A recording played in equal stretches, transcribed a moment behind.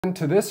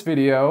To this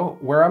video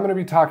where I'm going to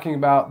be talking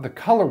about the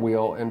color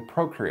wheel in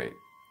Procreate.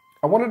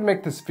 I wanted to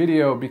make this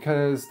video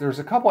because there's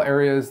a couple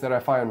areas that I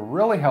find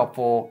really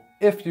helpful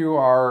if you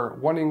are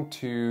wanting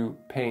to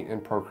paint in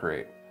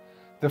Procreate.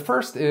 The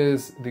first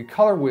is the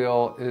color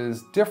wheel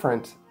is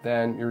different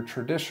than your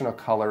traditional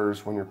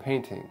colors when you're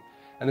painting.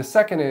 And the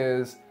second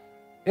is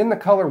in the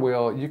color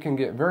wheel you can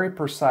get very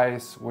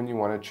precise when you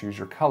want to choose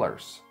your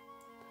colors.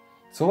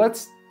 So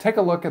let's take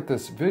a look at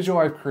this visual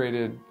I've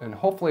created, and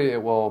hopefully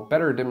it will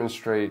better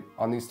demonstrate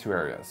on these two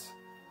areas.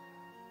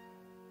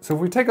 So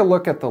if we take a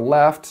look at the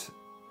left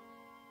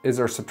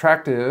is our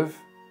subtractive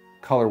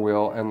color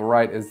wheel and the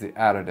right is the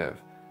additive.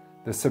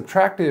 The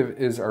subtractive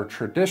is our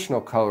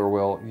traditional color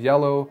wheel,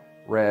 yellow,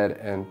 red,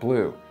 and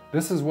blue.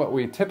 This is what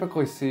we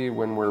typically see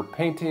when we're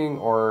painting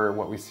or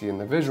what we see in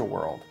the visual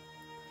world.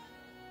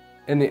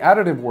 In the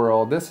additive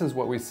world, this is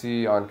what we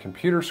see on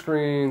computer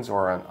screens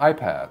or on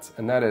iPads,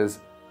 and that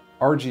is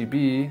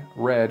RGB,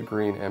 red,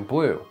 green, and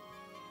blue.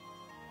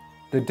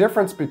 The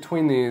difference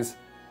between these,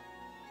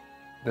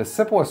 the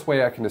simplest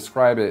way I can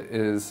describe it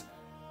is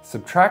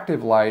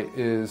subtractive light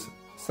is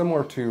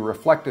similar to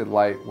reflected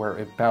light where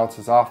it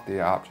bounces off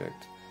the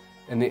object.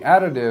 In the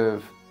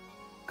additive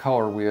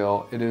color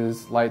wheel, it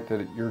is light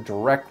that you're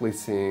directly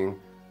seeing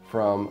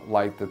from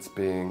light that's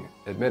being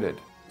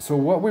emitted. So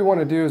what we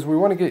want to do is we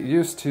want to get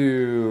used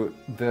to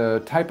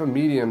the type of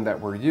medium that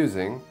we're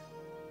using,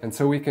 and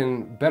so we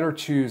can better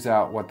choose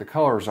out what the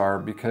colors are,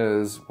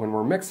 because when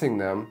we're mixing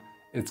them,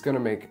 it's going to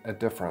make a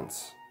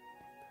difference.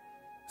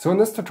 So in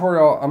this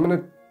tutorial, I'm going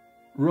to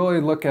really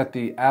look at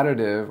the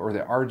additive or the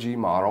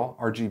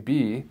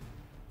RGB,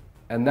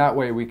 and that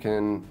way we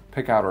can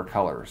pick out our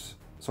colors.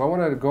 So I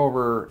want to go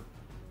over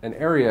an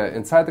area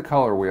inside the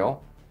color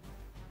wheel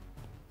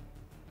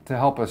to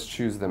help us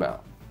choose them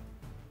out.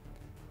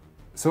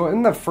 So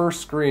in the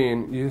first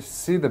screen, you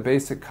see the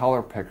basic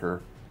color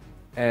picker.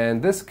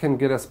 And this can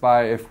get us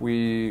by if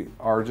we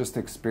are just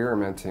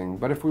experimenting.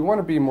 But if we want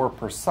to be more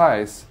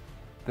precise,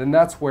 then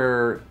that's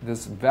where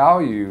this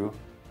value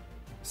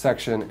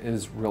section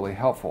is really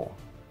helpful.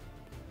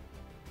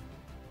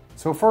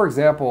 So for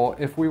example,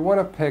 if we want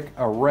to pick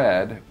a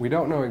red, we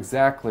don't know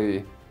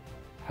exactly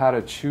how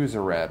to choose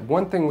a red.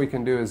 One thing we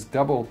can do is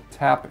double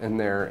tap in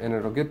there and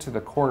it'll get to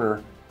the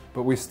corner,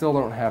 but we still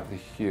don't have the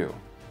hue.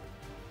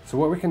 So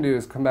what we can do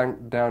is come back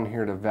down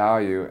here to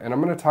value, and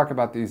I'm going to talk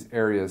about these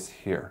areas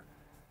here.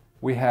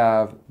 We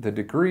have the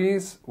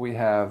degrees, we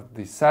have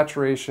the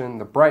saturation,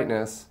 the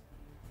brightness,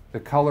 the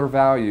color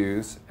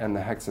values, and the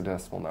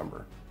hexadecimal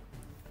number.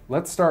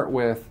 Let's start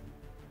with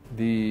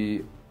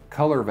the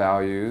color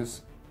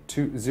values,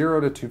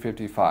 0 to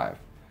 255.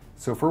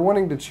 So if we're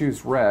wanting to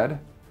choose red,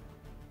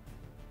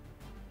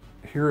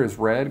 here is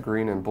red,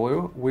 green, and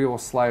blue. We will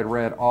slide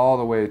red all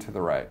the way to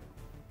the right.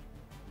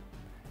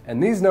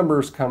 And these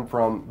numbers come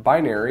from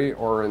binary,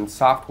 or in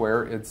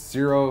software, it's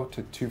 0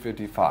 to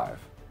 255.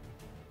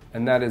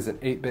 And that is an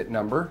 8-bit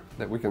number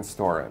that we can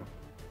store in.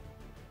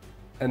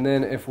 And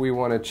then if we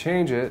want to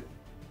change it,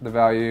 the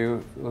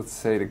value, let's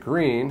say to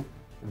green,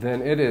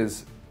 then it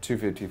is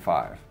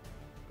 255.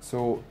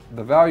 So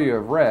the value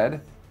of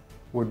red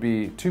would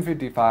be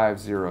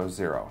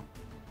 255.00.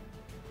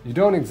 You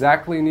don't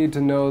exactly need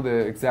to know the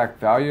exact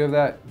value of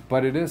that,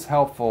 but it is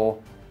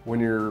helpful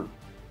when you're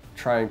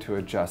trying to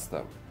adjust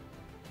them.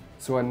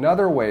 So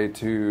another way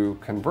to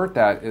convert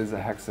that is a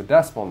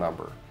hexadecimal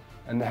number.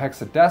 And the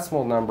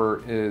hexadecimal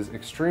number is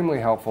extremely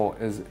helpful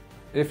is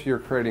if you're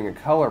creating a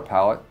color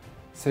palette,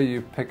 say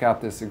you pick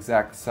out this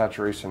exact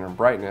saturation and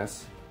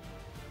brightness,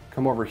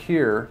 come over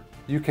here,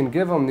 you can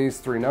give them these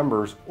three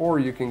numbers, or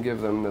you can give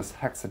them this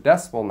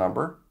hexadecimal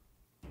number,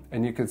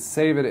 and you could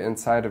save it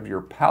inside of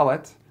your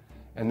palette,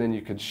 and then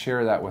you could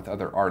share that with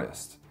other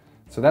artists.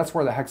 So that's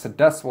where the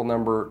hexadecimal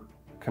number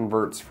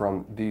converts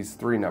from these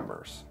three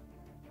numbers.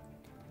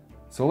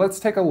 So let's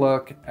take a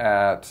look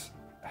at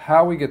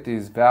how we get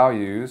these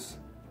values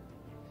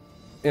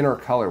in our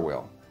color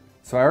wheel.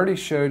 So I already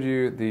showed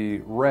you the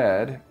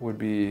red would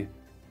be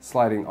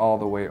sliding all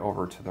the way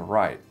over to the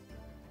right.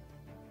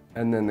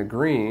 And then the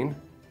green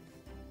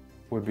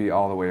would be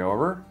all the way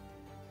over.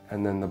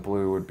 And then the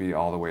blue would be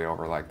all the way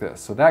over like this.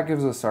 So that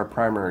gives us our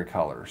primary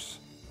colors.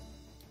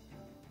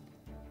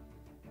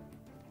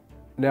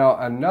 Now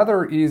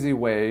another easy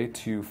way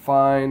to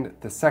find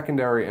the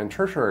secondary and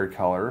tertiary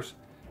colors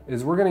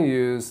is we're going to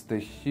use the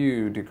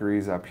hue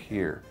degrees up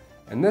here.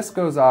 And this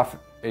goes off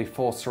a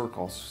full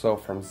circle, so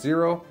from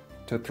 0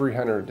 to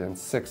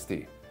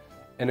 360.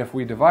 And if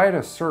we divide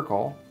a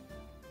circle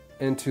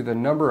into the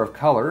number of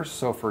colors,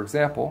 so for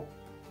example,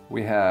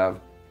 we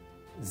have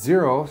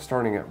 0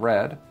 starting at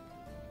red,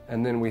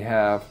 and then we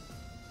have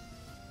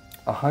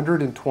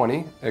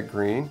 120 at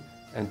green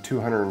and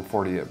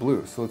 240 at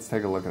blue. So let's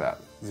take a look at that.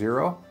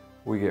 0,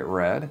 we get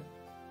red,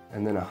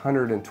 and then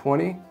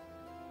 120,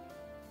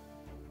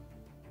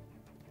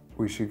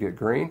 we should get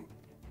green.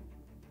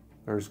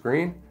 There's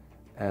green,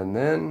 and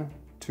then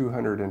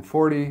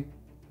 240,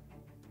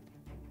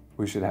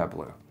 we should have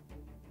blue.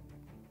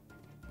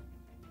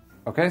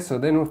 Okay, so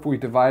then if we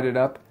divide it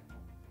up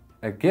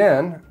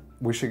again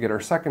we should get our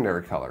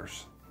secondary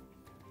colors.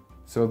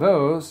 So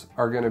those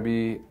are going to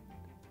be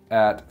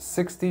at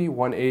 60,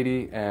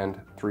 180, and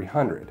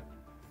 300.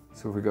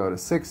 So if we go to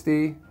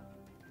 60,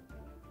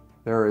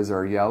 there is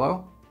our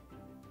yellow.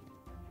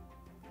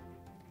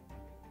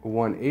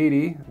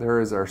 180,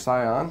 there is our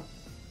cyan.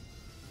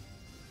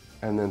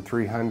 And then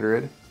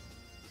 300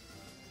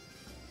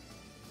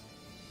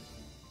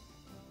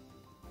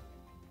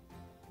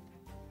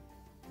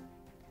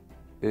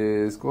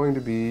 is going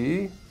to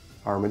be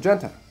our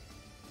magenta.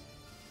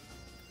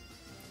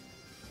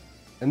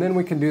 And then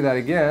we can do that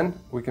again.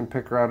 We can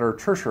pick out our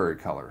tertiary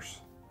colors.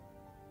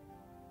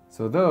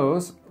 So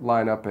those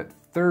line up at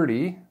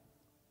 30.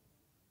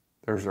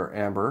 There's our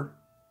amber.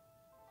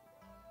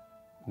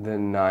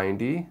 Then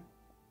 90.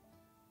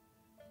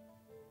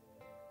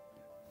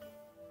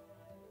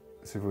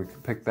 So if we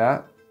can pick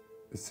that,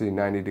 let's see,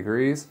 90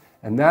 degrees.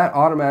 And that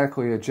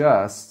automatically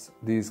adjusts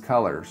these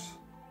colors.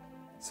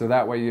 So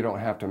that way you don't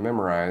have to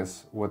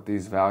memorize what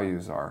these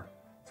values are.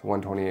 So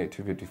 128,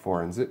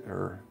 254, and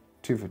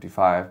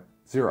 255,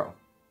 0.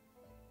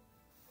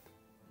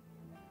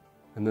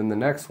 And then the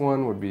next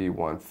one would be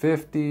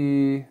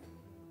 150.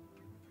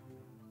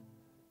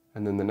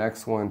 And then the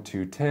next one,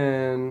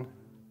 210.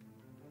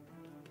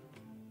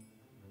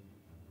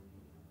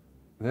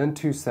 Then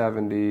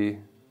 270.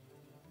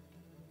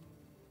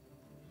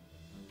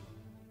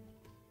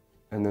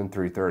 And then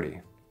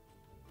 330.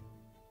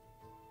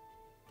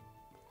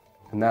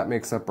 And that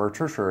makes up our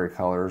tertiary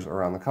colors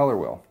around the color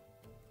wheel.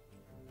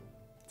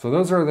 So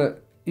those are the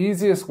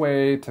easiest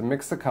way to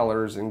mix the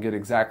colors and get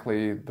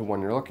exactly the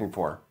one you're looking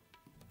for.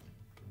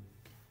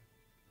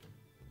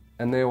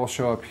 And they will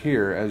show up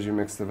here as you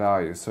mix the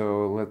values.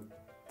 So let's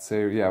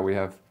say, yeah, we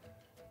have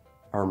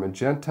our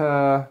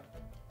magenta,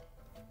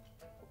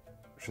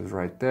 which is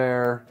right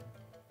there,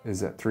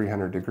 is at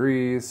 300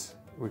 degrees.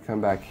 We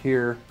come back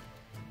here,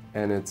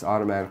 and it's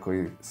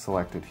automatically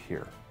selected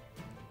here.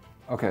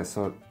 Okay,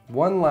 so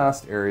one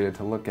last area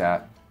to look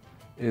at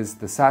is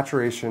the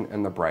saturation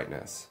and the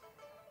brightness.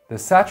 The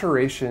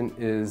saturation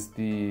is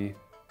the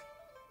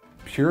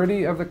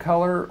purity of the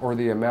color or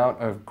the amount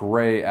of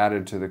gray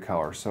added to the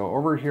color. So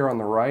over here on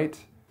the right,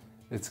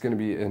 it's going to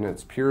be in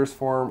its purest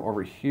form.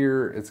 Over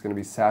here, it's going to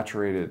be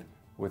saturated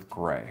with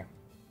gray.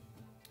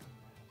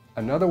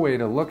 Another way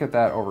to look at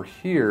that over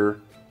here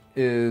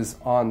is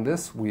on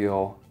this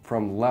wheel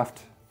from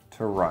left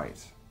to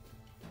right.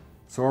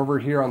 So over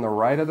here on the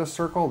right of the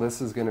circle,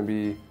 this is going to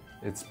be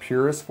its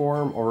purest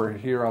form. Over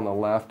here on the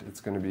left, it's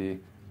going to be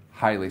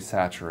highly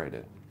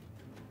saturated.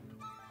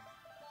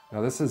 Now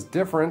this is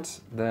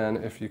different than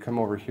if you come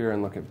over here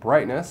and look at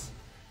brightness.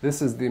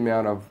 This is the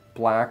amount of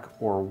black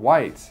or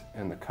white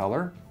in the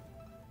color.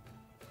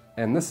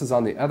 And this is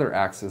on the other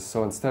axis,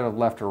 so instead of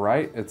left or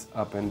right, it's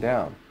up and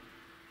down.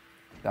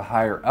 The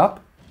higher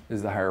up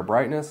is the higher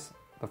brightness,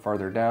 the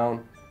farther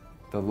down,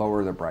 the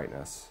lower the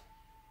brightness.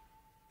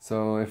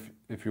 So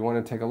if you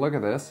want to take a look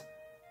at this,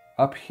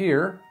 up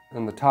here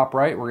in the top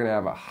right, we're going to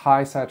have a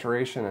high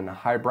saturation and a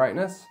high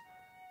brightness.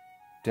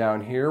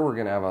 Down here, we're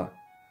going to have a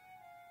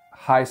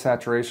high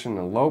saturation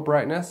and low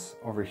brightness.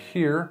 Over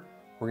here,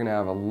 we're going to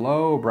have a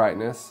low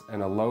brightness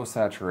and a low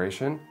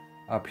saturation.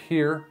 Up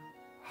here,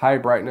 high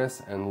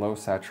brightness and low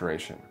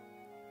saturation.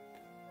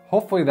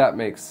 Hopefully that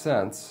makes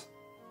sense.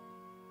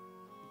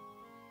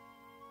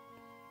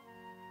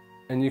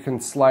 And you can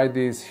slide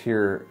these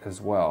here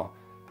as well.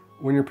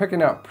 When you're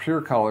picking out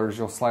pure colors,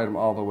 you'll slide them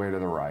all the way to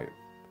the right.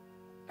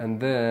 And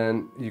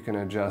then you can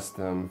adjust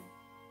them.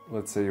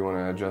 Let's say you want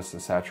to adjust the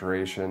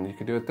saturation. You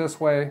could do it this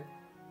way,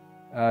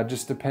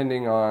 just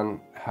depending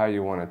on how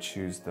you want to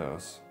choose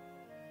those.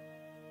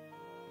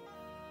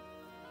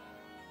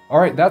 All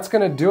right, that's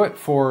going to do it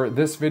for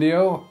this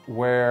video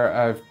where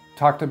I've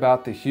talked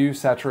about the hue,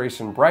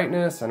 saturation,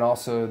 brightness, and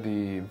also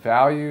the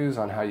values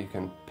on how you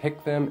can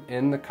pick them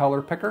in the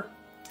color picker.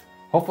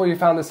 Hopefully you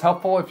found this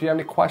helpful. If you have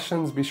any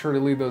questions, be sure to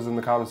leave those in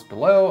the comments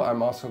below.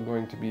 I'm also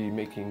going to be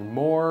making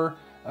more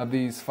of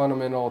these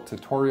fundamental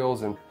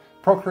tutorials in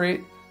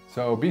Procreate.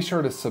 So be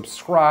sure to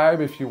subscribe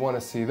if you want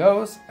to see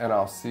those, and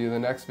I'll see you in the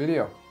next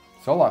video.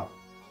 So long.